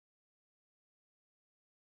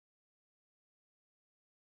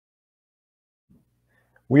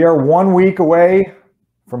We are 1 week away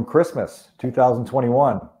from Christmas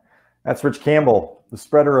 2021. That's Rich Campbell, the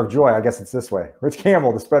spreader of joy. I guess it's this way. Rich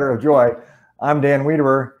Campbell, the spreader of joy. I'm Dan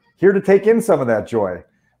Wiederer, here to take in some of that joy.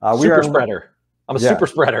 Super spreader. I'm a super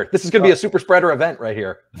spreader. This is going to be a super spreader event right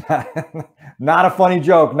here. Not a funny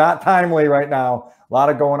joke, not timely right now. A lot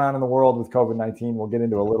of going on in the world with COVID-19. We'll get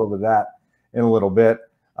into a little bit of that in a little bit.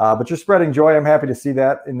 But you're spreading joy. I'm happy to see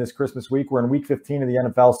that in this Christmas week. We're in week 15 of the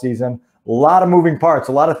NFL season. A lot of moving parts.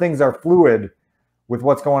 A lot of things are fluid with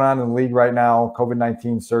what's going on in the league right now.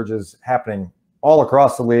 COVID-19 surges happening all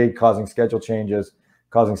across the league, causing schedule changes.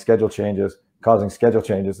 There's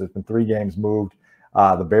been 3 games moved.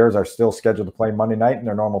 The Bears are still scheduled to play Monday night in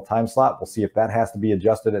their normal time slot. We'll see if that has to be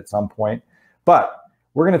adjusted at some point. But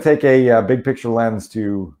we're going to take a big picture lens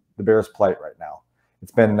to the Bears' plight right now.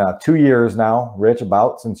 It's been 2 years now, Rich,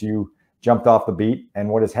 since you jumped off the beat. And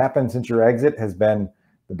what has happened since your exit has been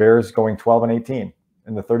the Bears going 12-18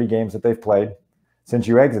 in the 30 games that they've played since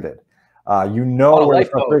you exited. Where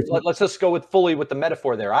let's just go fully with the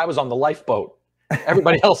metaphor there. I was on the lifeboat.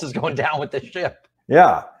 Everybody else is going down with the ship.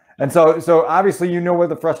 Yeah. And so obviously you know where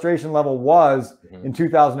the frustration level was in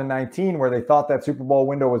 2019, where they thought that Super Bowl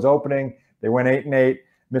window was opening. They went 8-8.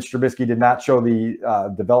 Mitch Trubisky did not show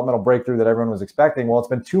the developmental breakthrough that everyone was expecting. Well, it's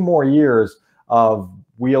been 2 more years of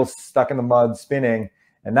wheels stuck in the mud, spinning.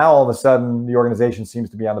 And now all of a sudden, the organization seems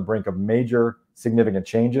to be on the brink of major significant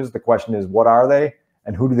changes. The question is, what are they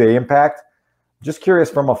and who do they impact? Just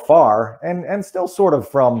curious from afar and still sort of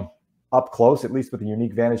from up close, at least with a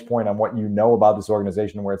unique vantage point on what you know about this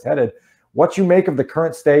organization and where it's headed, what you make of the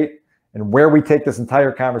current state and where we take this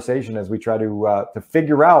entire conversation as we try to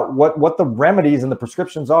figure out what the remedies and the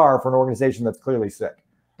prescriptions are for an organization that's clearly sick.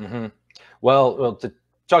 Mm-hmm. Well, to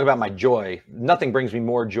talk about my joy, nothing brings me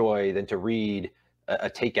more joy than to read a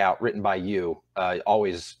takeout written by you.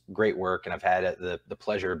 Always great work, and I've had the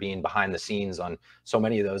pleasure of being behind the scenes on so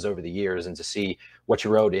many of those over the years, and to see what you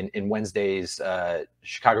wrote in Wednesday's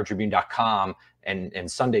ChicagoTribune.com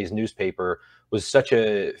and Sunday's newspaper was such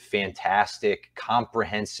a fantastic,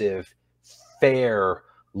 comprehensive, fair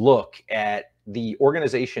look at the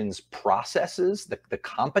organization's processes, the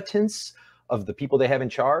competence of the people they have in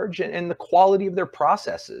charge, and the quality of their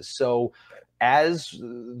processes. So as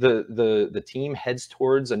the team heads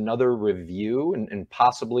towards another review and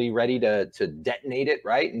possibly ready to detonate it,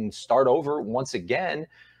 right, and start over once again,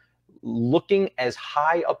 looking as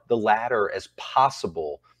high up the ladder as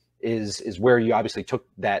possible is where you obviously took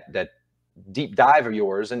that deep dive of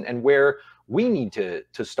yours, and where we need to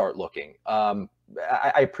start looking.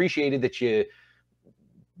 I appreciated that you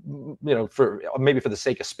for the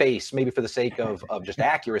sake of space, maybe for the sake of just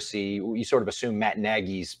accuracy, you sort of assume Matt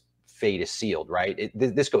Nagy's fate is sealed, right?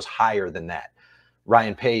 This goes higher than that.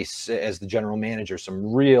 Ryan Pace, as the general manager,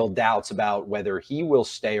 some real doubts about whether he will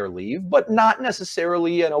stay or leave, but not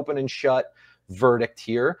necessarily an open and shut verdict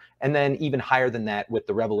here. And then even higher than that, with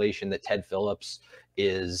the revelation that Ted Phillips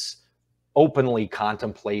is openly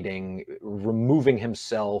contemplating removing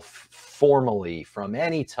himself formally from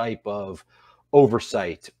any type of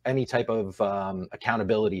oversight, any type of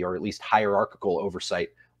accountability, or at least hierarchical oversight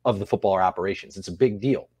of the football operations. It's a big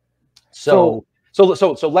deal. So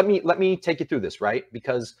let me take you through this, right?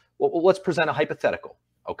 Because let's present a hypothetical,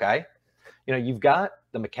 okay? You've got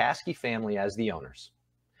the McCaskey family as the owners.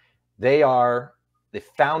 They are the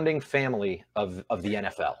founding family of the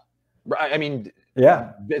NFL. I mean,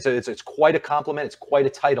 yeah, it's quite a compliment. It's quite a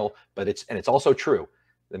title, but it's also true.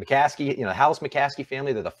 The McCaskey, the House McCaskey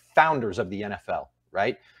family, they're the founders of the NFL,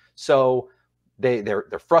 right? So they're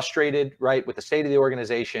frustrated, right, with the state of the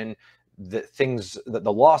organization.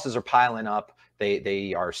 The losses are piling up.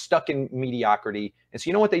 They are stuck in mediocrity. And so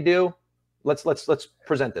you know what they do? Let's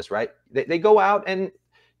present this, right? They go out and,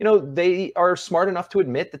 they are smart enough to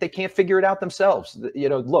admit that they can't figure it out themselves.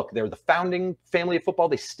 Look, they're the founding family of football.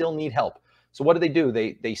 They still need help. So what do?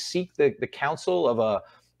 They seek the counsel of a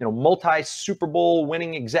multi-Super Bowl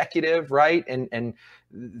winning executive, right? And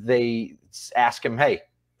they ask him, hey,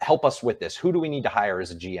 help us with this. Who do we need to hire as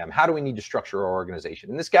a GM? How do we need to structure our organization?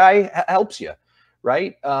 And this guy helps you,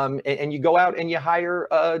 right? And you go out and you hire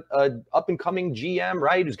a up-and-coming GM,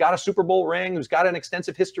 right, who's got a Super Bowl ring, who's got an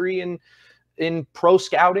extensive history in pro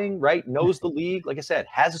scouting, right, knows the league, like I said,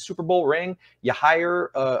 has a Super Bowl ring. You hire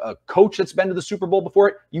a coach that's been to the Super Bowl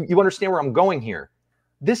before. You understand where I'm going here.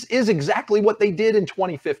 This is exactly what they did in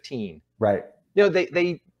 2015. Right.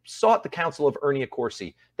 They sought the counsel of Ernie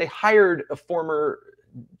Accorsi. They hired a former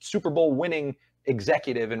Super Bowl winning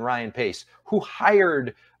executive in Ryan Pace, who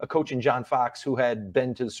hired a coach in John Fox who had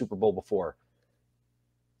been to the Super Bowl before.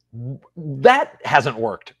 That hasn't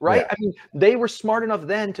worked, right? Yeah. I mean, they were smart enough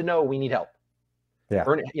then to know we need help. Yeah.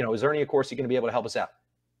 Is Ernie Accorsi going to be able to help us out?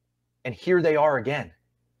 And here they are again.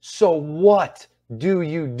 So what do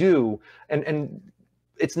you do? And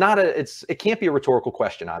it can't be a rhetorical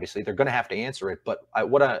question. Obviously, they're going to have to answer it. But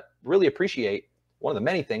what I really appreciate, one of the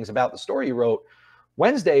many things about the story you wrote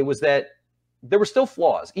Wednesday, was that there were still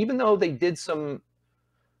flaws, even though they did some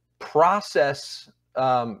process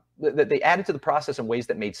that they added to the process in ways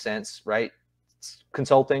that made sense, right?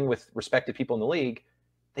 Consulting with respected people in the league.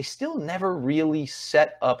 They still never really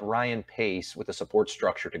set up Ryan Pace with a support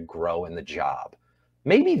structure to grow in the job.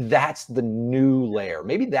 Maybe that's the new layer.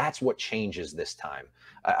 Maybe that's what changes this time.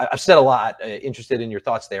 I've said a lot. Interested in your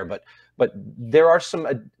thoughts there, but there are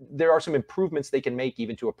some improvements they can make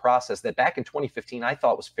even to a process that back in 2015 I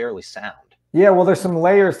thought was fairly sound. Yeah, well, there's some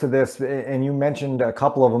layers to this, and you mentioned a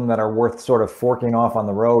couple of them that are worth sort of forking off on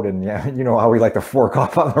the road. And yeah, you know how we like to fork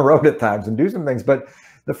off on the road at times and do some things. But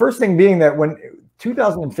the first thing being that when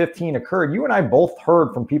 2015 occurred, you and I both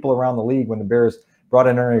heard from people around the league when the Bears brought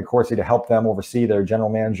in Ernie Accorsi to help them oversee their general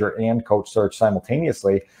manager and coach search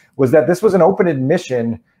simultaneously, was that this was an open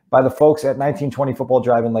admission by the folks at 1920 Football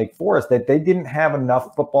Drive in Lake Forest that they didn't have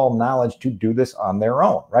enough football knowledge to do this on their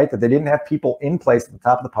own, right? That they didn't have people in place at the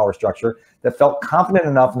top of the power structure that felt confident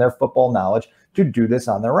enough in their football knowledge to do this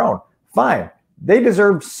on their own. Fine. They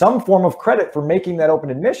deserve some form of credit for making that open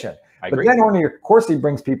admission. But then Ernie Accorsi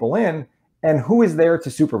brings people in, and who is there to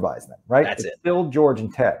supervise them, right? That's it. Still George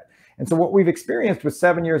and Ted. And so what we've experienced with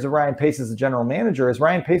 7 years of Ryan Pace as a general manager is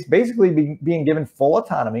Ryan Pace basically being given full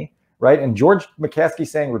autonomy, right? And George McCaskey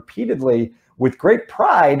saying repeatedly with great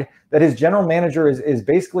pride that his general manager is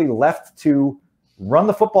basically left to run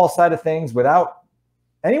the football side of things without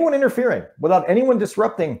anyone interfering, without anyone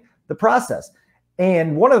disrupting the process.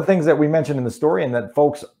 And one of the things that we mentioned in the story and that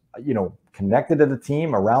folks, connected to the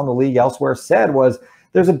team around the league elsewhere said was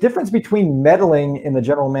there's a difference between meddling in the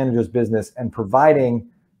general manager's business and providing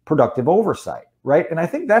productive oversight, right? And I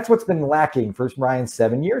think that's what's been lacking for Ryan's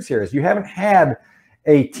 7 years here is you haven't had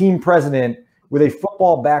a team president with a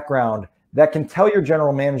football background that can tell your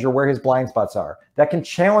general manager where his blind spots are, that can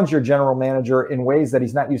challenge your general manager in ways that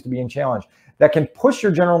he's not used to being challenged, that can push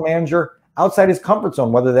your general manager outside his comfort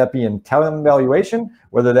zone, whether that be in talent evaluation,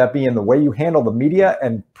 whether that be in the way you handle the media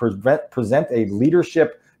and present a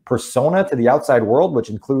leadership persona to the outside world, which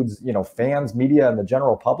includes, fans, media, and the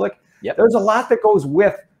general public. Yep. There's a lot that goes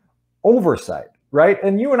with oversight, right?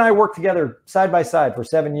 And you and I worked together side by side for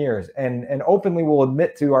 7 years and openly will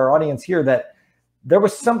admit to our audience here that there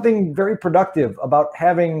was something very productive about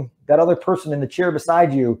having that other person in the chair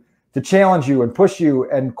beside you to challenge you and push you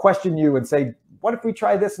and question you and say, what if we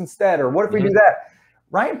try this instead? Or what if we do that?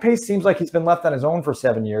 Ryan Pace seems like he's been left on his own for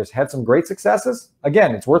 7 years, had some great successes.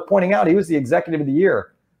 Again, it's worth pointing out he was the executive of the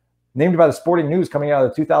year, named by the Sporting News coming out of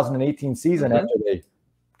the 2018 season after they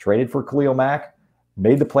traded for Khalil Mack,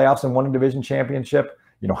 made the playoffs and won a division championship,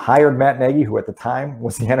 hired Matt Nagy, who at the time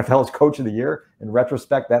was the NFL's coach of the year. In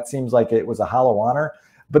retrospect, that seems like it was a hollow honor.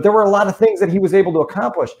 But there were a lot of things that he was able to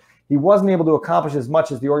accomplish. He wasn't able to accomplish as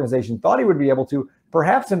much as the organization thought he would be able to,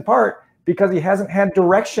 perhaps in part because he hasn't had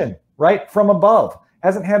direction, right, from above,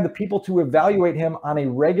 hasn't had the people to evaluate him on a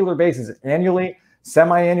regular basis, annually,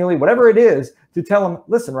 semi-annually, whatever it is, to tell him,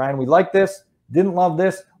 listen, Ryan, we like this, didn't love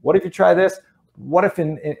this. What if you try this? What if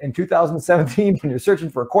in 2017, when you're searching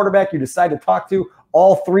for a quarterback, you decide to talk to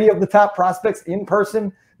all three of the top prospects in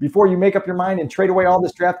person before you make up your mind and trade away all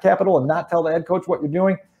this draft capital and not tell the head coach what you're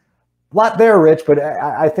doing? A lot there, Rich, but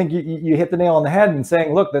I think you hit the nail on the head in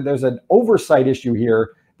saying, look, that there's an oversight issue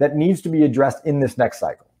here that needs to be addressed in this next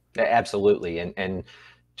cycle. Absolutely. And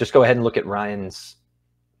just go ahead and look at Ryan's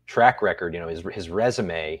track record, his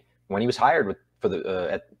resume when he was hired for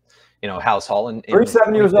the House Hall in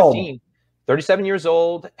 37 years old. 37 years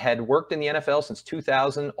old, had worked in the NFL since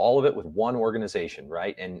 2000, all of it with one organization,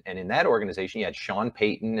 right? And in that organization, you had Sean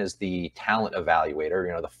Payton as the talent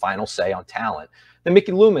evaluator, the final say on talent. Then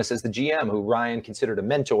Mickey Loomis as the GM, who Ryan considered a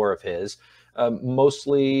mentor of his,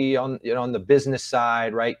 mostly on the business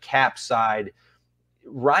side, right? Cap side.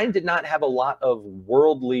 Ryan did not have a lot of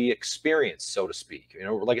worldly experience, so to speak.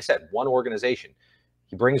 Like I said, one organization.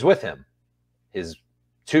 He brings with him his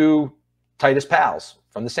two tightest pals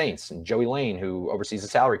from the Saints, and Joey Lane, who oversees the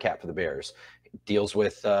salary cap for the Bears, deals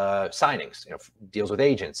with signings, deals with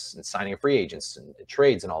agents and signing of free agents and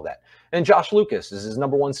trades and all that. And Josh Lucas is his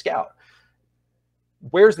 #1 scout.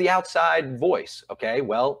 Where's the outside voice? Okay,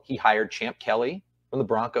 well, he hired Champ Kelly from the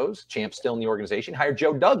Broncos. Champ's still in the organization. Hired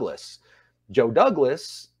Joe Douglas. Joe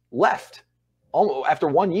Douglas left almost after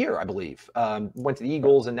 1 year, I believe. Went to the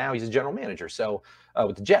Eagles, and now he's a general manager. So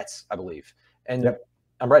with the Jets, I believe. And yep.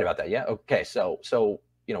 I'm right about that. Yeah. Okay. So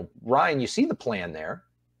Ryan, you see the plan there.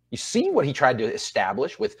 You see what he tried to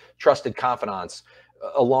establish with trusted confidants,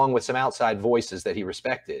 along with some outside voices that he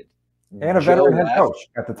respected. And a veteran head coach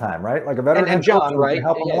at the time, right? Like a veteran and head John, coach right? to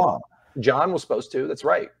help him along. John was supposed to. That's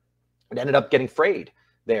right. It ended up getting frayed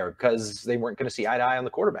there because they weren't going to see eye to eye on the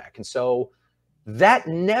quarterback. And so that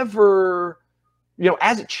never,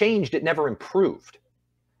 as it changed, it never improved.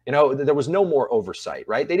 There was no more oversight,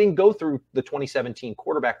 right? They didn't go through the 2017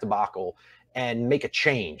 quarterback debacle and make a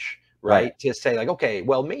change, right? To say like, okay,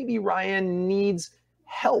 well, maybe Ryan needs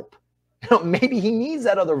help. Maybe he needs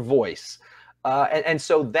that other voice. And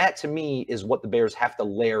so that, to me, is what the Bears have to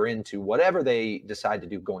layer into whatever they decide to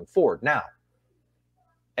do going forward. Now,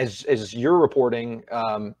 as your reporting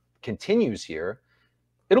continues here,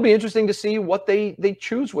 it'll be interesting to see what they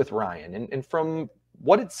choose with Ryan. And from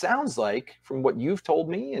what it sounds like, from what you've told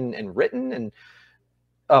me and written, and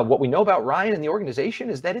what we know about Ryan and the organization,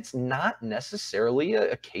 is that it's not necessarily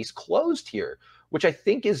a case closed here, which I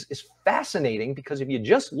think is fascinating, because if you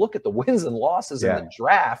just look at the wins and losses in the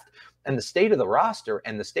draft and the state of the roster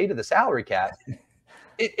and the state of the salary cap,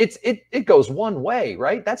 it goes one way,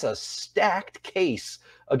 right? That's a stacked case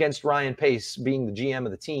against Ryan Pace being the GM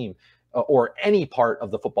of the team, or any part of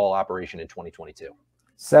the football operation in 2022.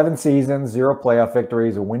 7 seasons, 0 playoff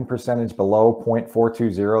victories, a win percentage below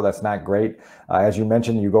 .420. That's not great. As you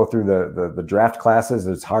mentioned, you go through the draft classes.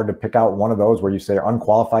 It's hard to pick out one of those where you say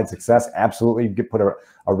unqualified success. Absolutely, you could put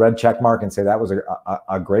a red check mark and say that was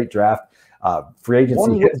a great draft. Free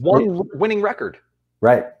agency one winning record.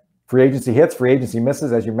 Right. Free agency hits, free agency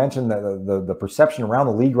misses. As you mentioned, the perception around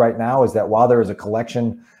the league right now is that while there is a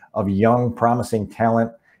collection of young, promising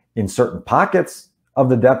talent in certain pockets of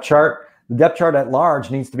the depth chart at large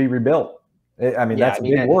needs to be rebuilt. I mean, that's a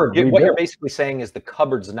big word. What you're basically saying is the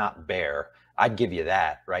cupboard's not bare. I'd give you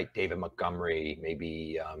that, right? David Montgomery,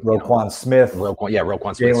 maybe Roquan Smith,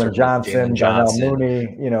 Roquan Smith, Jalen Johnson, Darnell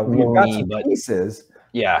Mooney. You've got some pieces.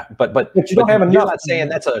 Yeah, but you don't have enough.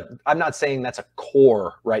 I'm not saying that's a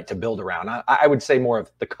core, right, to build around. I would say more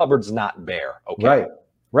of the cupboard's not bare. Okay.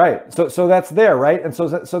 Right. So that's there, right? And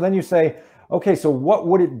so then you say, okay, so what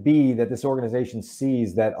would it be that this organization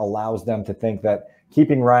sees that allows them to think that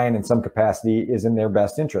keeping Ryan in some capacity is in their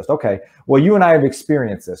best interest? Okay, well, you and I have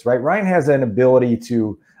experienced this, right? Ryan has an ability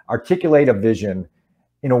to articulate a vision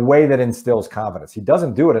in a way that instills confidence. He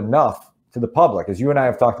doesn't do it enough to the public, as you and I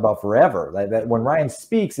have talked about forever, that when Ryan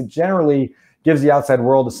speaks, it generally gives the outside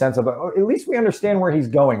world a sense of, oh, at least we understand where he's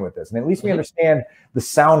going with this, and at least we understand the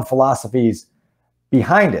sound philosophies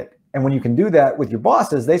behind it. And when you can do that with your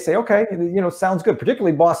bosses, they say, okay, sounds good,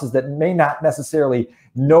 particularly bosses that may not necessarily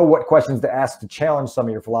know what questions to ask to challenge some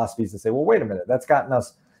of your philosophies, to say, well, wait a minute, that's gotten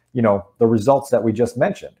us, the results that we just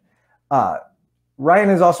mentioned. Ryan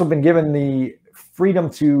has also been given the freedom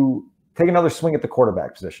to take another swing at the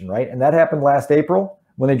quarterback position, right? And that happened last April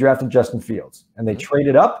when they drafted Justin Fields. And they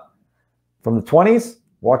traded up from the 20s,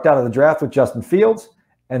 walked out of the draft with Justin Fields,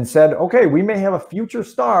 and said, okay, we may have a future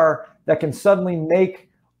star that can suddenly make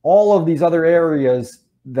all of these other areas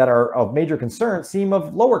that are of major concern seem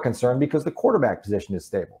of lower concern because the quarterback position is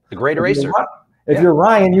stable. The great eraser. If you're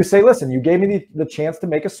Ryan, you say, listen, you gave me the chance to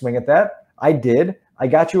make a swing at that. I did. I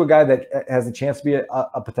got you a guy that has a chance to be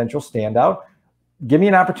a potential standout. Give me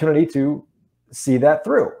an opportunity to see that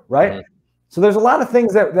through, right? Mm-hmm. So there's a lot of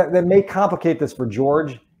things that may complicate this for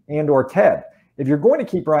George and or Ted. If you're going to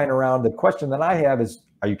keep Ryan around, the question that I have is,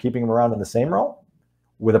 are you keeping him around in the same role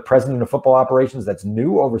with a president of football operations that's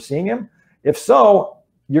new overseeing him? If so,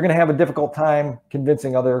 you're going to have a difficult time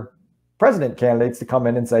convincing other president candidates to come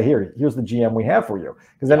in and say, here's the GM we have for you.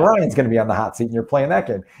 Because then Ryan's going to be on the hot seat and you're playing that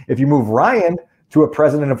game. If you move Ryan to a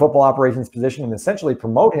president of football operations position and essentially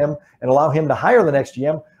promote him and allow him to hire the next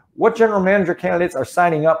GM, what general manager candidates are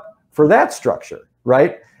signing up for that structure,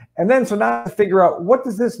 right? And then so now to figure out, what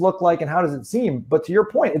does this look like and how does it seem? But to your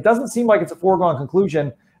point, it doesn't seem like it's a foregone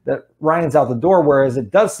conclusion that Ryan's out the door, whereas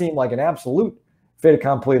it does seem like an absolute fait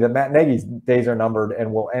accompli that Matt Nagy's days are numbered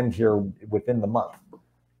and will end here within the month.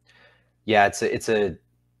 Yeah, it's a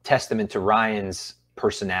testament to Ryan's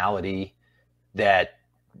personality that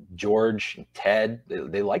George and Ted,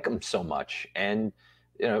 they like him so much. And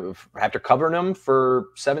after covering him for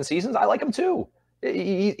 7 seasons, I like him too.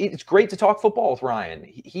 It's great to talk football with Ryan.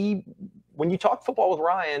 When you talk football with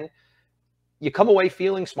Ryan, you come away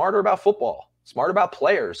feeling smarter about football. Smart about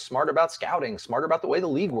players, smart about scouting, smart about the way the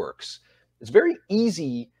league works. It's very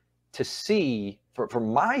easy to see,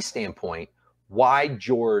 from my standpoint, why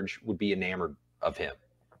George would be enamored of him.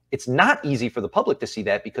 It's not easy for the public to see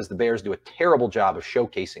that because the Bears do a terrible job of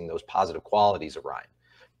showcasing those positive qualities of Ryan.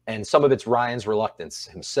 And some of it's Ryan's reluctance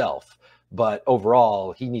himself. But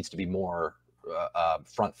overall, he needs to be more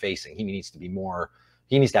front-facing. He needs to be more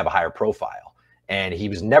He needs to have a higher profile. And he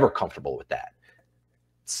was never comfortable with that.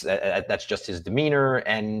 That's just his demeanor.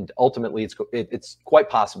 And ultimately, it's quite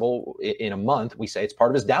possible in a month, we say it's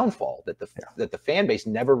part of his downfall, that the fan base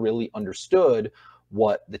never really understood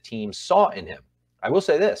what the team saw in him. I will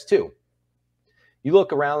say this, too. You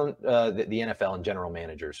look around the NFL and general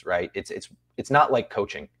managers, right? It's not like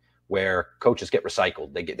coaching, where coaches get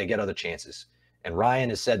recycled. They get other chances. And Ryan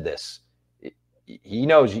has said this. He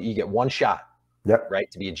knows you get one shot, right,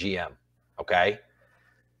 to be a GM, okay?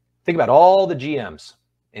 Think about all the GMs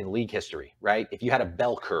in league history, right? If you had a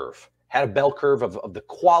bell curve of the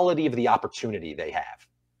quality of the opportunity they have,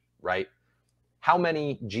 right? How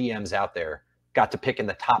many GMs out there got to pick in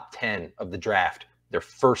the top 10 of the draft, their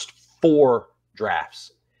first 4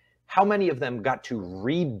 drafts? How many of them got to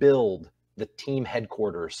rebuild the team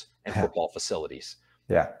headquarters and football facilities?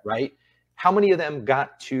 Right? How many of them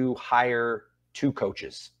got to hire 2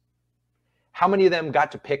 coaches? How many of them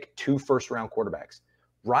got to pick 2 first-round quarterbacks?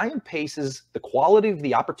 Ryan Pace's, the quality of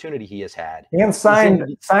the opportunity he has had, and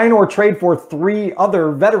sign or trade for 3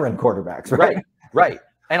 other veteran quarterbacks, right? Right.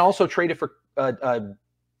 And also traded for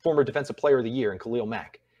former Defensive Player of the Year in Khalil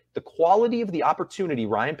Mack. The quality of the opportunity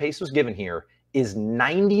Ryan Pace was given here is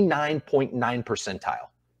 99.9 percentile,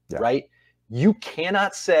 right? You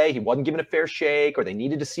cannot say he wasn't given a fair shake or they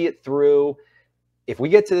needed to see it through. If we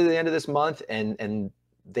get to the end of this month and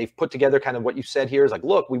they've put together kind of what you said here is like,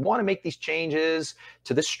 look, we want to make these changes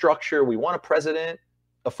to this structure. We want a president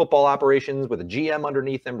of football operations with a GM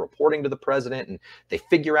underneath them reporting to the president, and they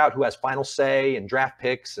figure out who has final say and draft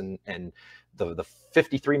picks and the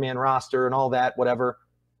 53-man roster and all that, whatever.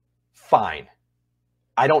 Fine.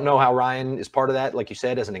 I don't know how Ryan is part of that, like you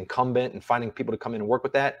said, as an incumbent and finding people to come in and work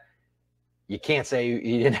with that. You can't say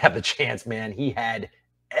he didn't have the chance, man. He had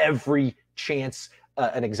every chance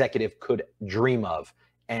an executive could dream of.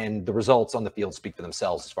 And the results on the field speak for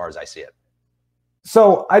themselves as far as I see it.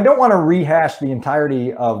 So I don't want to rehash the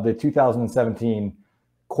entirety of the 2017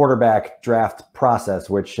 quarterback draft process,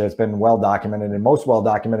 which has been well documented and most well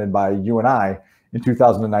documented by you and I in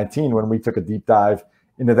 2019 when we took a deep dive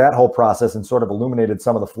into that whole process and sort of illuminated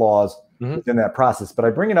some of the flaws within that process. But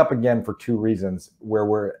I bring it up again for 2 reasons where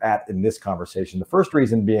we're at in this conversation. The first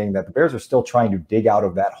reason being that the Bears are still trying to dig out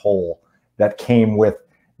of that hole that came with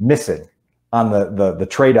missing on the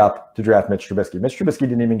trade up to draft Mitch Trubisky. Mitch Trubisky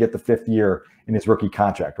didn't even get the 5th year in his rookie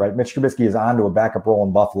contract, right? Mitch Trubisky is on to a backup role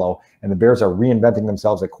in Buffalo, and the Bears are reinventing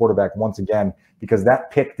themselves at quarterback once again because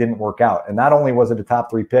that pick didn't work out. And not only was it a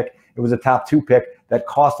top 3 pick, it was a top 2 pick that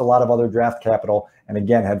cost a lot of other draft capital and,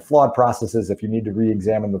 again, had flawed processes. If you need to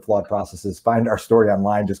re-examine the flawed processes, find our story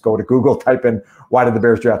online. Just go to Google, type in, why did the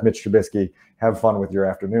Bears draft Mitch Trubisky? Have fun with your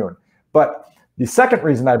afternoon. But the second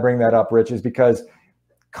reason I bring that up, Rich, is because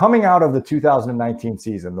coming out of the 2019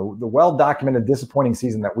 season, the well-documented disappointing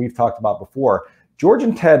season that we've talked about before, George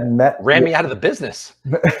and Ted ran me out of the business.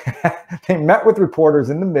 They met with reporters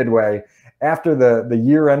in the midway after the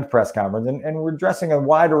year-end press conference, and we're addressing a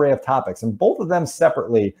wide array of topics. And both of them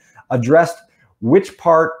separately addressed which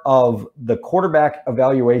part of the quarterback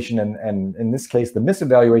evaluation, and in this case, the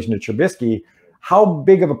misevaluation to Trubisky, how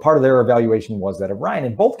big of a part of their evaluation was that of Ryan?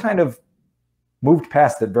 And both kind of moved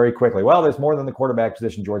past it very quickly. Well, there's more than the quarterback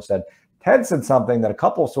position, George said. Ted said something that a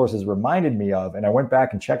couple of sources reminded me of, and I went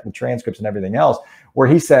back and checked the transcripts and everything else, where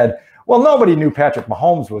he said, well, nobody knew Patrick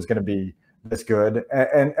Mahomes was going to be this good.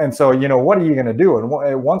 And so, you know, what are you going to do?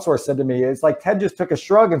 And one source said to me, it's like Ted just took a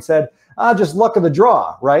shrug and said, just luck of the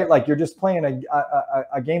draw, right? Like you're just playing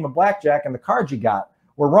a game of blackjack and the cards you got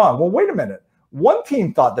were wrong. Well, wait a minute. One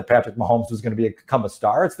team thought that Patrick Mahomes was going to become a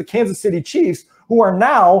star. It's the Kansas City Chiefs, who are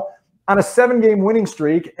now on a 7-game winning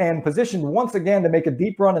streak and positioned once again to make a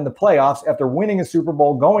deep run in the playoffs after winning a Super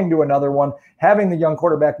Bowl, going to another one, having the young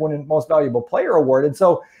quarterback win Most Valuable Player award. And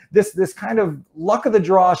so this kind of luck of the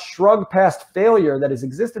draw, shrug past failure that has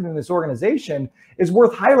existed in this organization is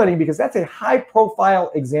worth highlighting because that's a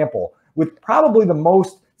high-profile example with probably the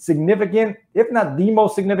most significant, if not the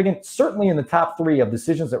most significant, certainly in the top 3 of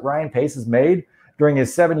decisions that Ryan Pace has made during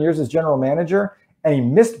his 7 years as general manager, and he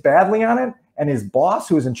missed badly on it. And his boss,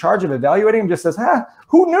 who is in charge of evaluating him, just says,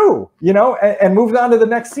 who knew, you know, and moves on to the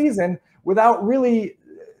next season without really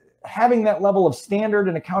having that level of standard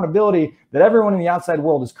and accountability that everyone in the outside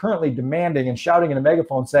world is currently demanding and shouting in a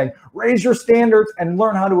megaphone saying, raise your standards and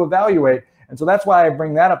learn how to evaluate. And so that's why I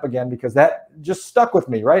bring that up again, because that just stuck with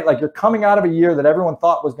me, right? Like you're coming out of a year that everyone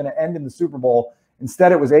thought was going to end in the Super Bowl.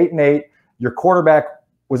 Instead, it was 8-8. Your quarterback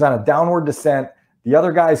was on a downward descent. The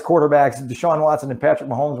other guys' quarterbacks, Deshaun Watson and Patrick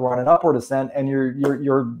Mahomes, were on an upward ascent, and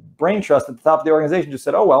your brain trust at the top of the organization just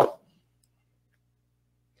said, oh, well.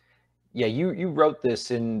 Yeah, you wrote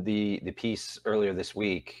this in the piece earlier this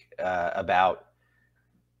week about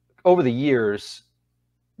over the years,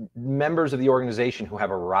 members of the organization who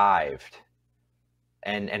have arrived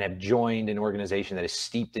and have joined an organization that is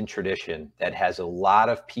steeped in tradition, that has a lot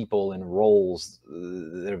of people in roles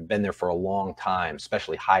that have been there for a long time,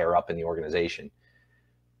 especially higher up in the organization.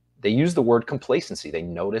 They use the word complacency. They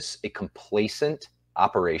notice a complacent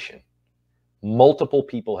operation. Multiple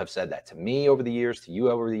people have said that to me over the years, to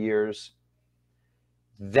you over the years.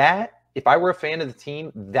 That, if I were a fan of the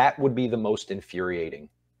team, that would be the most infuriating.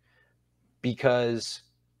 Because,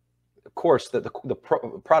 of course, the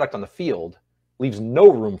product on the field leaves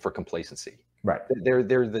no room for complacency. Right. They're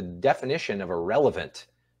the definition of irrelevant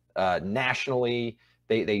nationally.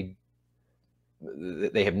 They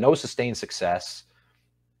have no sustained success.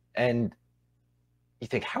 And you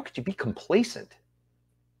think, how could you be complacent?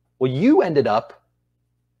 Well, you ended up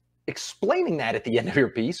explaining that at the end of your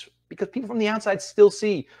piece, because people from the outside still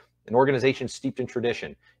see an organization steeped in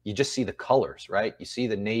tradition. You just see the colors, right? You see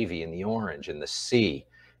the navy and the orange and the sea,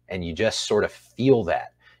 and you just sort of feel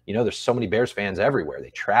that. You know, there's so many Bears fans everywhere.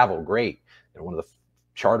 They travel great. They're one of the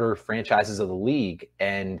charter franchises of the league,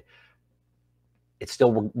 and it's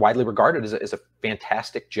still widely regarded as a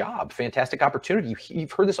fantastic job, fantastic opportunity.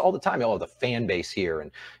 You've heard this all the time. Oh, the fan base here,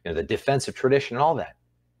 and the defensive tradition and all that.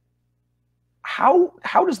 How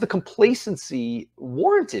does the complacency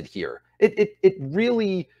warranted here? It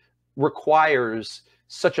really requires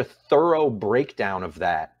such a thorough breakdown of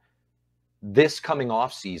that this coming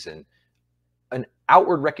off season. An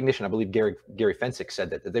outward recognition. I believe Gary Fensick said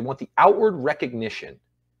that they want the outward recognition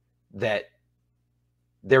that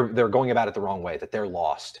they're going about it the wrong way, that they're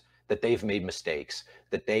lost, that they've made mistakes,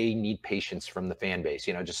 that they need patience from the fan base.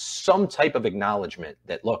 Just some type of acknowledgement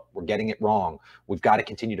that, look, we're getting it wrong. We've got to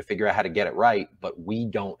continue to figure out how to get it right, but we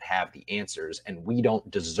don't have the answers, and we don't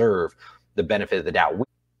deserve the benefit of the doubt.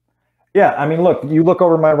 Yeah, I mean, look, you look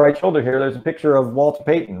over my right shoulder here, there's a picture of Walter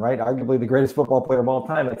Payton, right? Arguably the greatest football player of all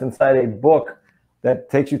time. It's inside a book that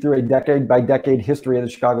takes you through a decade-by-decade history of the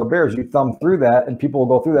Chicago Bears. You thumb through that, and people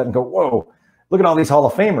will go through that and go, whoa, look at all these Hall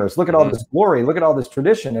of Famers. Look at all this glory. Look at all this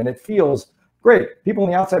tradition. And it feels great. People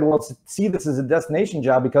in the outside world see this as a destination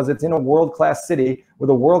job because it's in a world-class city with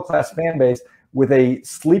a world-class fan base with a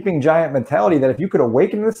sleeping giant mentality that if you could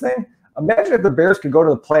awaken this thing, imagine if the Bears could go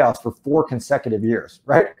to the playoffs for 4 consecutive years,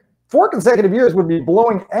 right? 4 consecutive years would be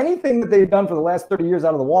blowing anything that they've done for the last 30 years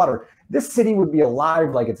out of the water. This city would be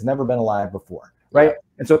alive like it's never been alive before, right?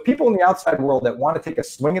 And so people in the outside world that want to take a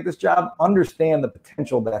swing at this job understand the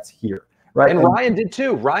potential that's here, right? And Ryan did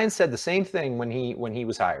too. Ryan said the same thing when he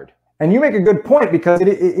was hired. And you make a good point, because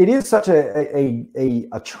it is such a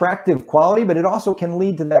attractive quality, but it also can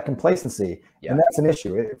lead to that complacency. Yeah. And that's an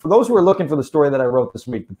issue. For those who are looking for the story that I wrote this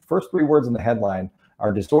week, the first 3 words in the headline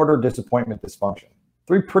are disorder, disappointment, dysfunction.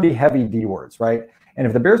 3 pretty heavy D words, right? And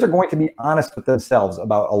if the Bears are going to be honest with themselves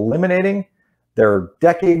about eliminating their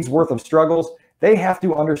decades worth of struggles, they have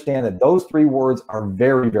to understand that those 3 words are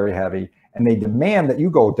very, very heavy. And they demand that you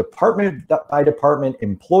go department by department,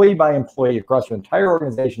 employee by employee across your entire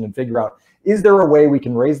organization and figure out, is there a way we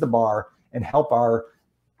can raise the bar and help our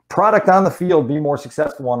product on the field be more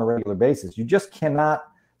successful on a regular basis? You just cannot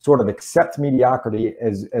sort of accept mediocrity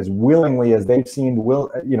as willingly as they've seemed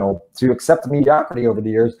to accept mediocrity over the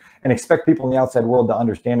years and expect people in the outside world to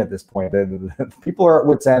understand at this point. The people are at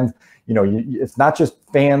wit's end. It's not just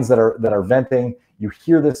fans that are venting. You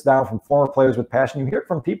hear this now from former players with passion. You hear it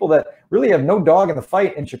from people that really have no dog in the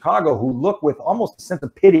fight in Chicago, who look with almost a sense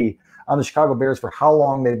of pity on the Chicago Bears for how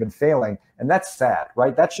long they've been failing. And that's sad,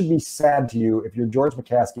 right? That should be sad to you if you're George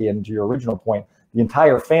McCaskey, and to your original point, the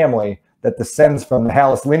entire family that descends from the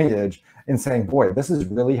Hallis lineage, in saying, boy, this is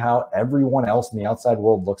really how everyone else in the outside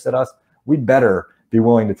world looks at us. We'd better be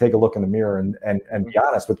willing to take a look in the mirror and be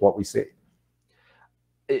honest with what we see.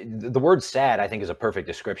 The word sad, I think, is a perfect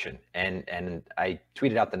description. And I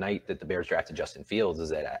tweeted out the night that the Bears drafted Justin Fields, is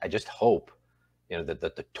that I just hope, that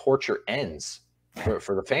the torture ends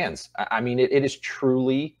for the fans. I mean, it is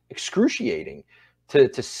truly excruciating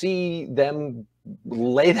to see them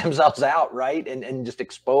lay themselves out, right? And just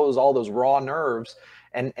expose all those raw nerves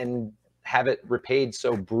and have it repaid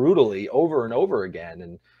so brutally over and over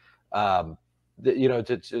again. And,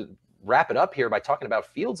 to wrap it up here by talking about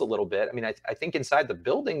Fields a little bit. I mean, I think inside the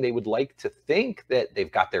building, they would like to think that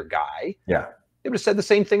they've got their guy. Yeah. They would have said the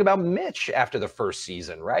same thing about Mitch after the first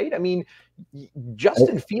season, right? I mean,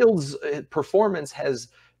 Justin Fields' performance has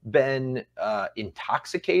been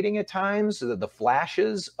intoxicating at times. The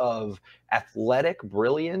flashes of athletic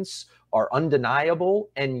brilliance are undeniable,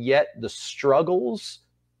 and yet the struggles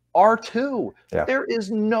are too. Yeah. There is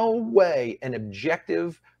no way an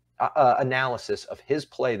objective analysis of his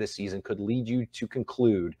play this season could lead you to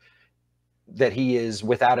conclude that he is,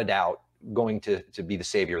 without a doubt, going to be the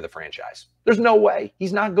savior of the franchise? There's no way.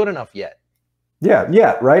 He's not good enough yet.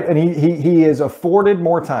 Yeah, right. And he is afforded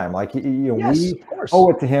more time. Like, yes, we owe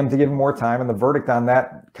it to him to give him more time. And the verdict on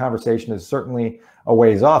that conversation is certainly a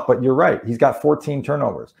ways off. But you're right. He's got 14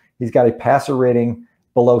 turnovers. He's got a passer rating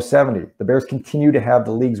below 70. The Bears continue to have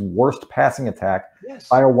the league's worst passing attack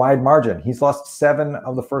by a wide margin. He's lost 7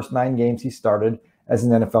 of the first 9 games he started as an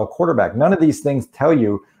NFL quarterback. None of these things tell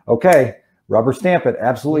you, okay, rubber stamp it,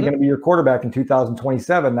 absolutely going to be your quarterback in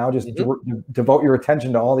 2027. Now just devote your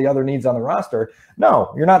attention to all the other needs on the roster.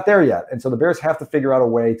 No, you're not there yet. And so the Bears have to figure out a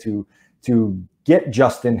way to get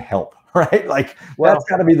Justin help, right? Like, that's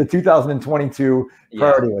got to be the 2022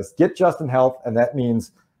 priority list. Get Justin help, and that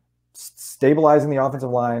means stabilizing the offensive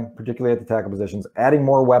line, particularly at the tackle positions, adding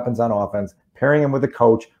more weapons on offense, pairing him with a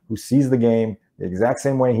coach who sees the game the exact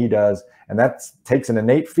same way he does. And that takes an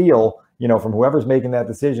innate feel, from whoever's making that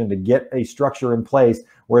decision to get a structure in place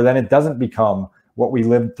where then it doesn't become what we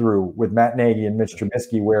lived through with Matt Nagy and Mitch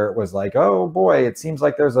Trubisky, where it was like, oh boy, it seems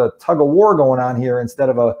like there's a tug of war going on here instead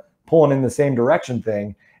of a pulling in the same direction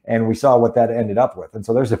thing. And we saw what that ended up with. And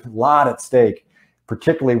so there's a lot at stake,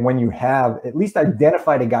 particularly when you have at least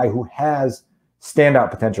identified a guy who has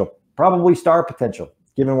standout potential, probably star potential,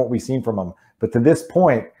 given what we've seen from him. But to this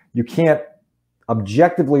point, you can't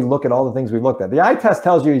objectively look at all the things we looked at. The eye test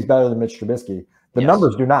tells you he's better than Mitch Trubisky. The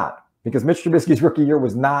numbers do not, because Mitch Trubisky's rookie year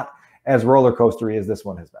was not as roller coastery as this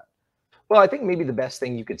one has been. Well, I think maybe the best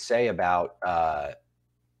thing you could say about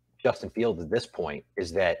Justin Fields at this point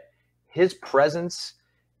is that his presence,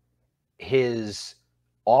 his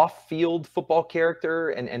off-field football character,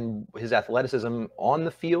 and his athleticism on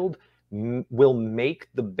the field will make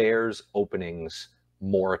the Bears' openings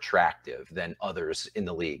more attractive than others in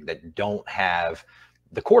the league that don't have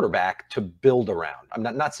the quarterback to build around. I'm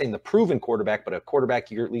not saying the proven quarterback, but a quarterback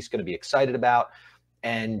you're at least going to be excited about,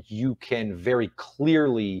 and you can very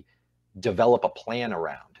clearly develop a plan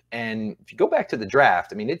around. And if you go back to the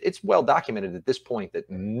draft, I mean, it's well documented at this point that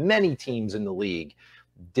many teams in the league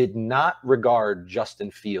did not regard Justin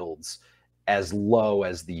Fields as low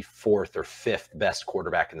as the 4th or 5th best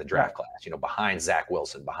quarterback in the draft class, behind Zach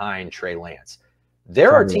Wilson, behind Trey Lance.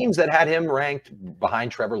 There are teams that had him ranked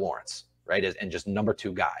behind Trevor Lawrence, right, and just number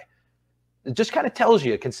 2 guy. It just kind of tells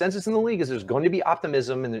you, consensus in the league is there's going to be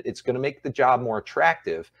optimism, and it's going to make the job more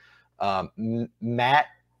attractive. Matt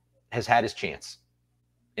has had his chance,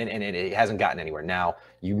 and it hasn't gotten anywhere. Now,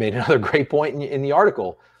 you made another great point in the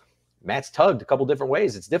article. Matt's tugged a couple different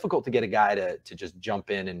ways. It's difficult to get a guy to just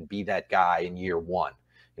jump in and be that guy in year 1.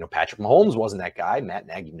 Patrick Mahomes wasn't that guy. Matt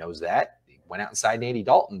Nagy knows that. Went out and signed Andy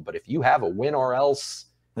Dalton. But if you have a win or else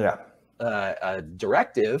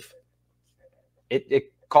directive,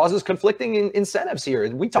 it causes conflicting incentives here.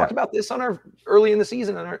 And we talked about this on our early in the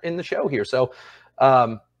season in the show here. So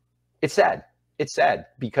it's sad. It's sad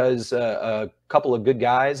because a couple of good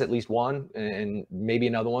guys, at least one, and maybe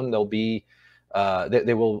another one, they'll be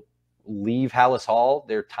they will leave Hallis Hall,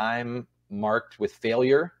 their time marked with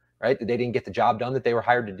failure, right? That they didn't get the job done that they were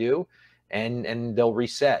hired to do. And they'll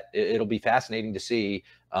reset. It'll be fascinating to see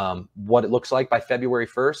what it looks like by February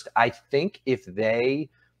 1st. I think if they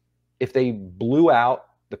blew out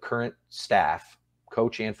the current staff,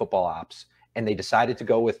 coach and football ops, and they decided to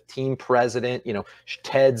go with team president,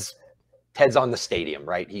 Ted's on the stadium,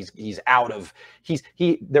 right?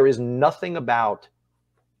 There is nothing about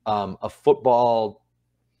a football,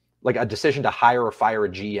 like a decision to hire or fire a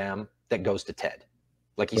GM that goes to Ted.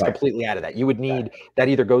 Like, he's completely out of that. You would need that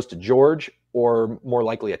either goes to George or more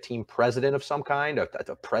likely a team president of some kind, a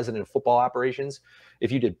president of football operations.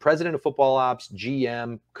 If you did president of football ops,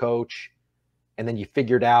 GM, coach, and then you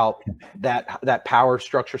figured out that power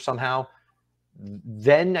structure somehow,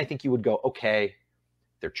 then I think you would go, okay,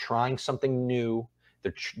 they're trying something new.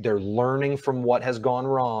 They're learning from what has gone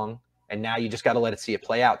wrong. And now you just got to let it see it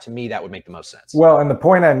play out. To me, that would make the most sense. Well, and the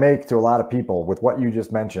point I make to a lot of people with what you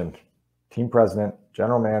just mentioned, team president,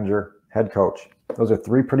 general manager, head coach, those are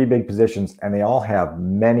 3 pretty big positions, and they all have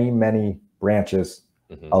many, many branches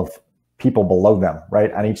of people below them,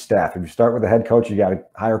 right, on each staff. If you start with the head coach, you got to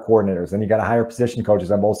hire coordinators, then you got to hire position coaches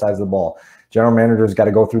on both sides of the ball. General manager's got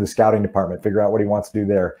to go through the scouting department, figure out what he wants to do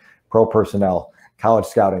there, pro personnel, college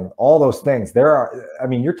scouting, all those things.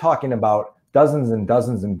 You're talking about dozens and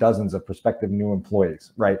dozens and dozens of prospective new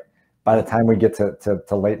employees, right, by the time we get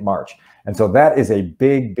to late March. And so that is a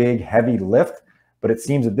big, big, heavy lift, but it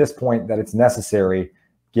seems at this point that it's necessary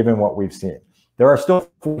given what we've seen. There are still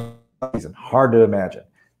hard to imagine.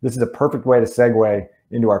 This is a perfect way to segue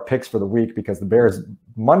into our picks for the week, because the Bears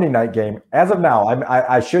Monday night game, as of now,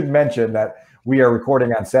 I should mention that we are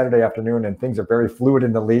recording on Saturday afternoon and things are very fluid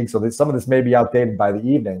in the league. So some of this may be outdated by the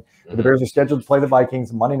evening. But the Bears are scheduled to play the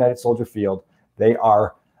Vikings Monday night at Soldier Field. They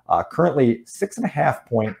are currently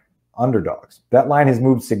 6.5-point underdogs. That line has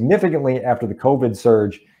moved significantly after the COVID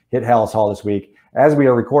surge hit Hallis Hall this week. As we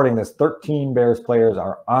are recording this, 13 Bears players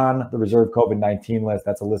are on the reserve COVID-19 list.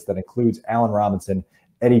 That's a list that includes Allen Robinson,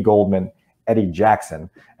 Eddie Goldman, Eddie Jackson.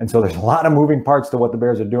 And so there's a lot of moving parts to what the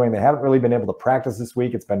Bears are doing. They haven't really been able to practice this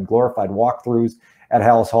week. It's been glorified walkthroughs at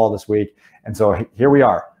Hallis Hall this week. And so here we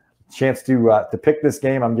are. Chance to pick this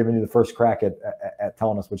game. I'm giving you the first crack at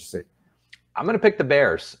telling us what you see. I'm going to pick the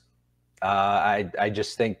Bears. I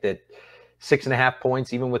just think that 6.5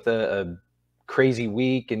 points, even with a crazy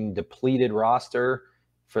week and depleted roster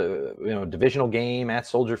for divisional game at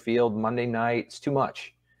Soldier Field Monday night, it's too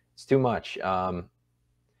much. It's too much.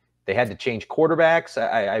 They had to change quarterbacks.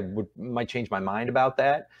 I might change my mind about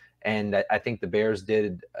that. And I think the Bears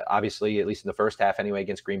did, obviously, at least in the first half anyway,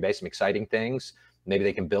 against Green Bay, some exciting things. Maybe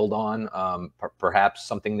they can build on perhaps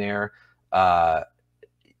something there.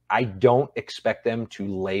 I don't expect them to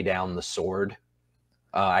lay down the sword.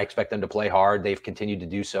 I expect them to play hard. They've continued to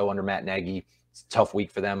do so under Matt Nagy. It's a tough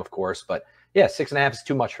week for them, of course. But, yeah, 6.5 is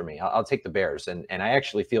too much for me. I'll take the Bears, and I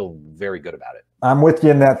actually feel very good about it. I'm with you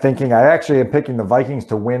in that thinking. I actually am picking the Vikings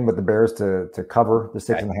to win, but the Bears to cover the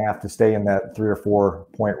 6.5 to stay in that 3 or 4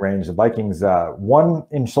 point range. The Vikings won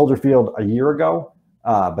in Soldier Field a year ago,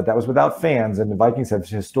 but that was without fans, and the Vikings have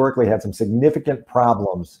historically had some significant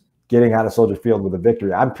problems getting out of Soldier Field with a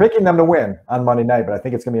victory. I'm picking them to win on Monday night, but I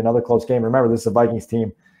think it's going to be another close game. Remember, this is a Vikings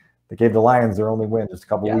team that gave the Lions their only win just a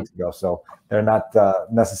couple weeks ago, so they're not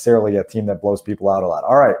necessarily a team that blows people out a lot.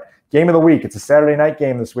 All right, game of the week. It's a Saturday night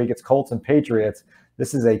game this week. It's Colts and Patriots.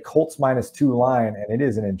 This is a Colts -2 line, and it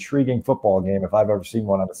is an intriguing football game if I've ever seen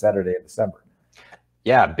one on a Saturday in December.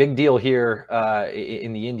 Yeah, big deal here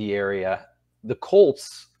in the Indy area. The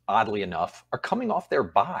Colts, oddly enough, are coming off their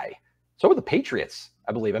bye. So are the Patriots,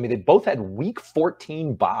 I believe. I mean, they both had Week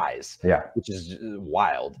 14 byes, which is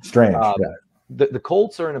wild. Strange. The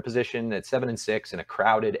Colts are in a position at 7-6 in a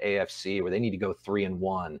crowded AFC where they need to go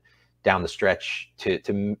 3-1 down the stretch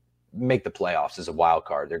to make the playoffs as a wild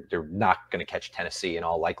card. They're not going to catch Tennessee in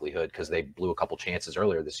all likelihood because they blew a couple chances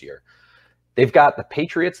earlier this year. They've got the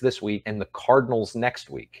Patriots this week and the Cardinals next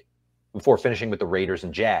week before finishing with the Raiders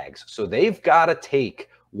and Jags. So they've got to take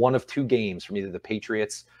one of 2 games from either the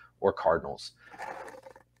Patriots or Cardinals.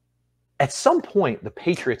 At some point, the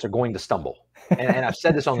Patriots are going to stumble. And I've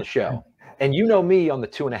said this on the show. And you know me on the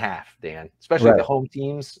 2.5, Dan, especially if the home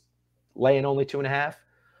teams laying only 2.5.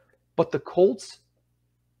 But the Colts,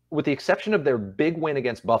 with the exception of their big win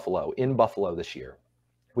against Buffalo in Buffalo this year,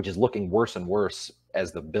 which is looking worse and worse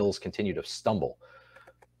as the Bills continue to stumble.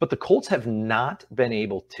 But the Colts have not been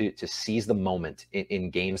able to seize the moment in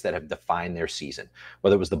games that have defined their season,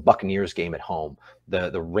 whether it was the Buccaneers game at home,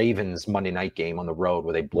 the Ravens Monday night game on the road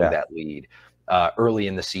where they blew that lead, early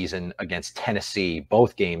in the season against Tennessee,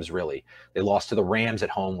 both games really. They lost to the Rams at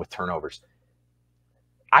home with turnovers.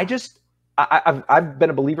 I've been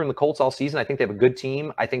a believer in the Colts all season. I think they have a good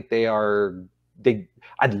team. I think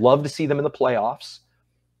I'd love to see them in the playoffs.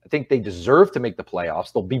 I think they deserve to make the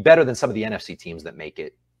playoffs. They'll be better than some of the NFC teams that make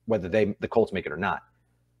it, whether the Colts make it or not.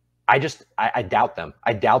 I doubt them.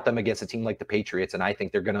 I doubt them against a team like the Patriots, and I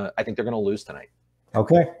think they're gonna lose tonight.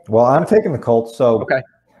 Okay. Well, I'm taking the Colts. So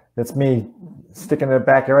that's me sticking it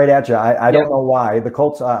back right at you. I don't know why. The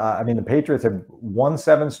Colts, the Patriots have won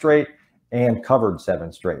 7 straight and covered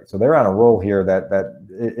 7 straight. So they're on a roll here that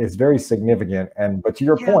is very significant. But to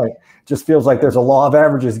your point, it just feels like there's a law of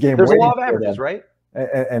averages game. There's a law of averages, right?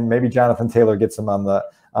 And maybe Jonathan Taylor gets them on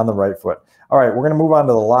the right foot. All right, we're going to move on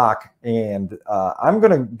to the lock, and I'm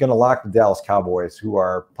going to lock the Dallas Cowboys, who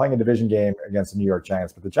are playing a division game against the New York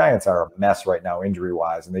Giants. But the Giants are a mess right now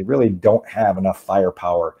injury-wise, and they really don't have enough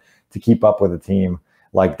firepower to keep up with a team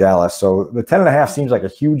like Dallas. So the 10.5 seems like a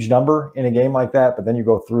huge number in a game like that, but then you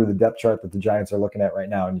go through the depth chart that the Giants are looking at right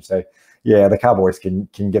now, and you say, yeah, the Cowboys can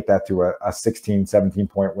get that to a 16,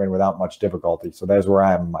 17-point win without much difficulty. So there's where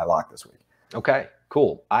I am in my lock this week. Okay,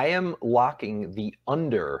 cool. I am locking the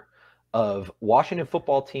under of Washington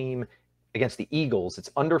football team against the Eagles. It's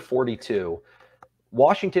under 42.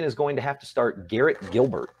 Washington is going to have to start Garrett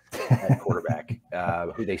Gilbert at quarterback,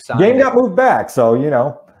 who they signed. Game got moved back,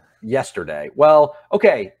 so yesterday. Well,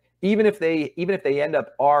 okay. Even if they end up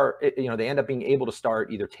they end up being able to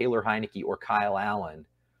start either Taylor Heineke or Kyle Allen,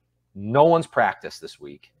 no one's practiced this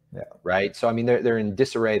week. Yeah. Right. So they're in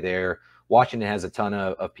disarray there. Washington has a ton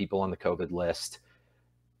of people on the COVID list.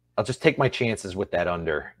 I'll just take my chances with that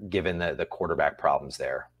under, given the quarterback problems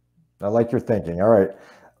there. I like your thinking. All right.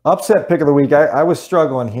 Upset pick of the week. I was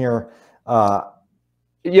struggling here.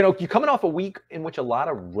 You're coming off a week in which a lot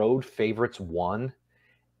of road favorites won.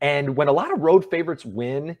 And when a lot of road favorites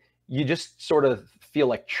win, you just sort of feel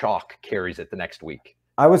like chalk carries it the next week.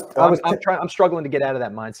 I'm struggling to get out of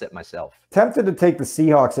that mindset myself. Tempted to take the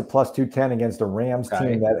Seahawks at plus 210 against a Rams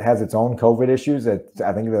team that has its own COVID issues. I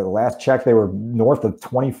think the last check, they were north of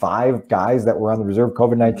 25 guys that were on the reserve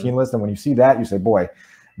COVID-19 list. And when you see that, you say, boy,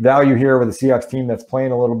 value here with a Seahawks team that's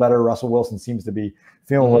playing a little better. Russell Wilson seems to be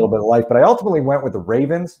feeling a little bit of life. But I ultimately went with the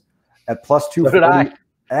Ravens at plus 240. So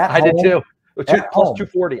did I. I did too. Plus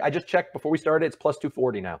 240. I just checked before we started. It's plus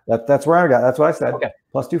 240 now. That's where I got. That's what I said. Okay.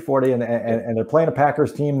 Plus 240, and they're playing a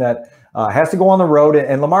Packers team that has to go on the road.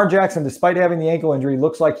 And Lamar Jackson, despite having the ankle injury,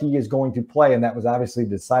 looks like he is going to play, and that was obviously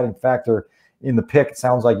the deciding factor in the pick. It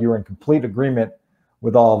sounds like you were in complete agreement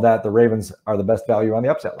with all of that. The Ravens are the best value on the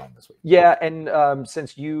upset line this week. Yeah, and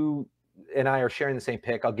since you and I are sharing the same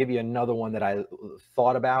pick, I'll give you another one that I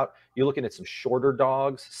thought about. You're looking at some shorter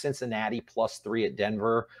dogs. Cincinnati plus 3 at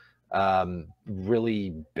Denver.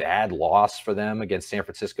 Really bad loss for them against San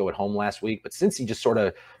Francisco at home last week. But since he just sort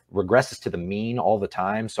of regresses to the mean all the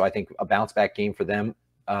time, so I think a bounce back game for them.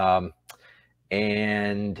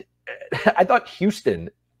 And I thought Houston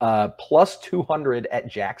plus 200 at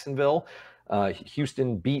Jacksonville.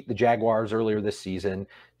 Houston beat the Jaguars earlier this season.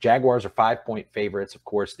 Jaguars are 5-point favorites. Of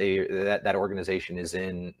course, that organization is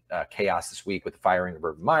in chaos this week with the firing of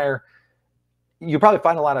Urban Meyer. You probably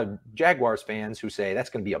find a lot of Jaguars fans who say that's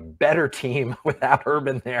going to be a better team without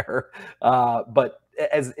Urban there. But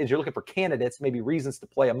as you're looking for candidates, maybe reasons to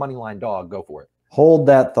play a money line dog, go for it. Hold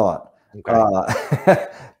that thought. Okay.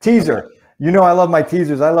 Teaser. You know I love my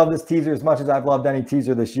teasers. I love this teaser as much as I've loved any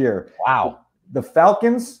teaser this year. Wow. The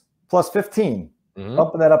Falcons plus 15.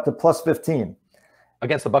 Bumping that up to plus 15.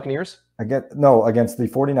 Against the Buccaneers? Against the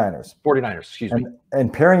 49ers. 49ers, excuse me.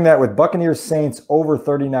 And pairing that with Buccaneers Saints over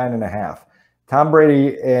 39.5. Tom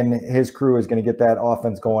Brady and his crew is going to get that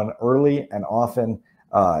offense going early and often.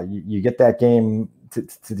 You get that game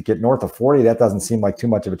to get north of 40. That doesn't seem like too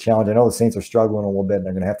much of a challenge. I know the Saints are struggling a little bit, and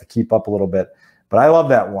they're going to have to keep up a little bit. But I love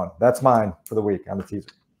that one. That's mine for the week on the teaser.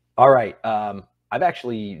 All right. I've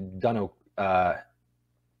actually done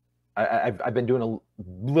I've been doing a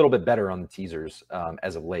little bit better on the teasers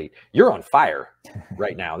as of late. You're on fire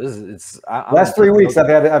right now. Last 3 weeks I've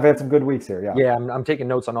had some good weeks here. Yeah, I'm taking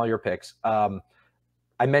notes on all your picks.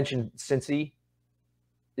 I mentioned Cincy.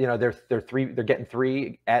 They're getting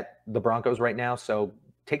 3 at the Broncos right now. So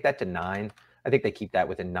take that to 9. I think they keep that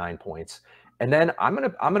within 9 points. And then I'm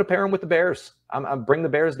gonna pair them with the Bears. I'm bring the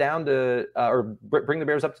Bears down to bring the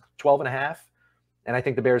Bears up to 12.5. And I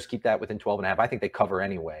think the Bears keep that within 12.5. I think they cover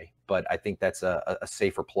anyway, but I think that's a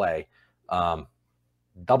safer play.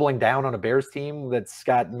 Doubling down on a Bears team that's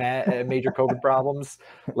got major COVID problems.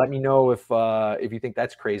 Let me know if you think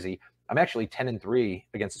that's crazy. I'm actually 10-3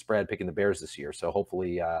 against the spread picking the Bears this year, so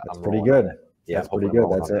hopefully that's pretty good. Yeah, that's pretty good.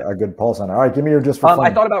 That's a good pulse on it. All right, give me your just for fun.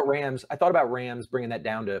 I thought about Rams bringing that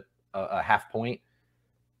down to a half point,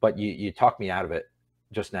 but you talked me out of it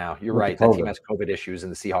just now. You're right. That team has COVID issues,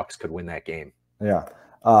 and the Seahawks could win that game. Yeah.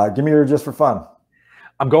 Give me your just for fun.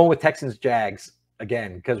 I'm going with Texans Jags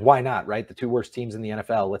again, because why not, right? The 2 worst teams in the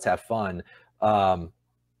NFL. Let's have fun.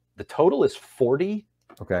 The total is 40.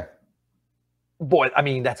 Okay. Boy, I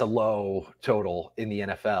mean, that's a low total in the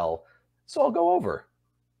NFL. So I'll go over.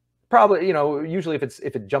 Probably, usually if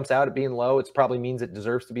it jumps out at being low, it probably means it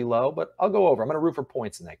deserves to be low, but I'll go over. I'm going to root for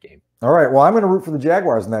points in that game. All right. Well, I'm going to root for the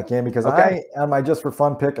Jaguars in that game because I, on my just for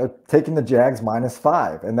fun pick, I've taken the Jags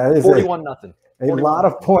 -5. And that is 41-0. A lot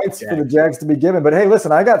of points for the Jags to be given. But hey,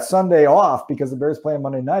 listen, I got Sunday off because the Bears playing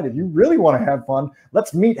Monday night. If you really want to have fun,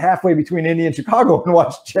 let's meet halfway between Indy and Chicago and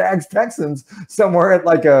watch Jags Texans somewhere at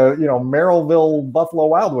like a Merrillville Buffalo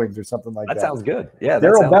Wild Wings or something like that. That sounds good. Yeah.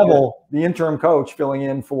 Daryl Bevel, the interim coach filling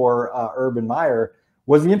in for Urban Meyer,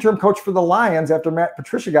 was the interim coach for the Lions after Matt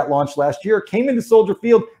Patricia got launched last year, came into Soldier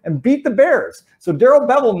Field and beat the Bears. So Daryl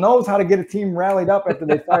Bevel knows how to get a team rallied up after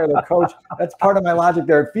they fire their coach. That's part of my logic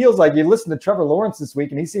there. It feels like you listen to Trevor Lawrence this week,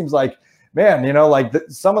 and he seems like, man,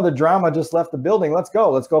 some of the drama just left the building. Let's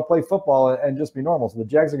go play football and just be normal. So the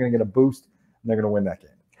Jags are going to get a boost, and they're going to win that game.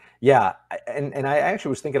 Yeah, and I actually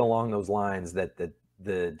was thinking along those lines that the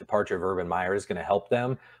departure of Urban Meyer is going to help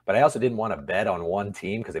them. But I also didn't want to bet on one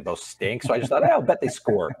team because they both stink. So I just thought, I'll bet they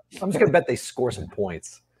score. I'm just going to bet they score some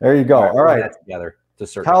points. There you go. All right. Together to a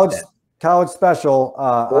certain extent. College special.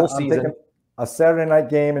 Full season. A Saturday night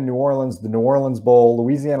game in New Orleans, the New Orleans Bowl,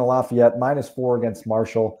 Louisiana Lafayette -4 against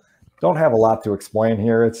Marshall. Don't have a lot to explain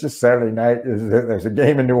here. It's just Saturday night. There's a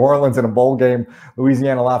game in New Orleans and a bowl game.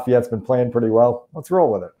 Louisiana Lafayette's been playing pretty well. Let's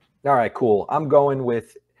roll with it. All right, cool. I'm going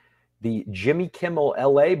with the Jimmy Kimmel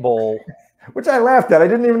LA Bowl. Which I laughed at. I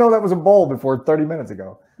didn't even know that was a bowl before 30 minutes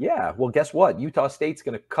ago. Yeah, well, guess what? Utah State's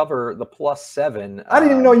going to cover the +7. I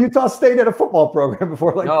didn't even know Utah State had a football program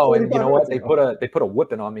before. Like, no, and you know what? They put a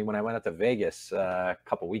whipping on me when I went out to Vegas a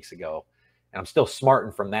couple weeks ago, and I'm still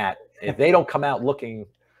smarting from that. If they don't come out looking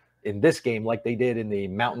in this game like they did in the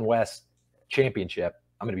Mountain West Championship,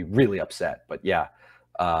 I'm going to be really upset. But yeah,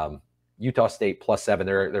 Utah State +7.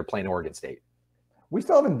 They're playing Oregon State. We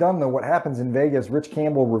still haven't done the What Happens in Vegas Rich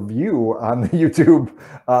Campbell review on the YouTube.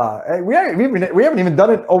 We haven't even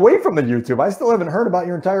done it away from the YouTube. I still haven't heard about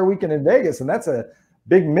your entire weekend in Vegas, and that's a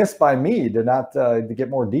big miss by me to not to get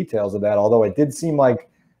more details of that. Although it did seem like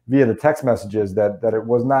via the text messages that it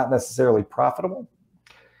was not necessarily profitable.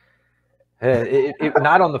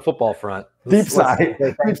 Not on the football front. Deep side.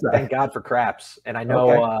 Thank God for craps. And I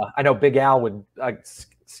know Big Al would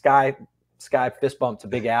Sky fist bump to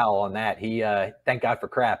Big Al on that. He thank God for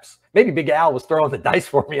craps. Maybe Big Al was throwing the dice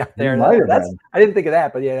for me out there. I didn't think of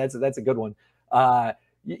that, but yeah, that's a good one.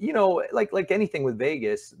 You know, like anything with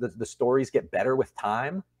Vegas, the stories get better with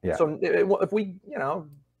time. Yeah. So if we, you know,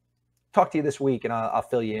 talk to you this week, and I'll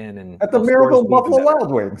fill you in. And at the Maryville Buffalo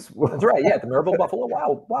Wild Wings. That's right. Yeah, the Maryville Buffalo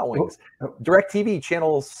Wild Wings. DirecTV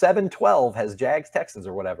channel 712 has Jags Texans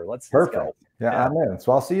or whatever. Let's go. Yeah, I'm in.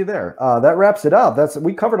 So I'll see you there. That wraps it up.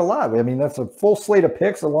 We covered a lot. I mean, that's a full slate of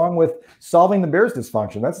picks along with solving the Bears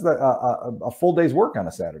dysfunction. That's a full day's work on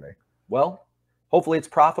a Saturday. Well, hopefully it's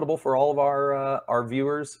profitable for all of our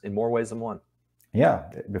viewers in more ways than one. Yeah.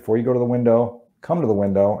 Before you go to the window, come to the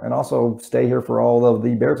window, and also stay here for all of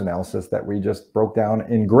the Bears analysis that we just broke down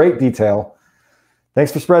in great detail.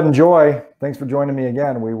 Thanks for spreading joy. Thanks for joining me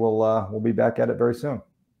again. We'll be back at it very soon.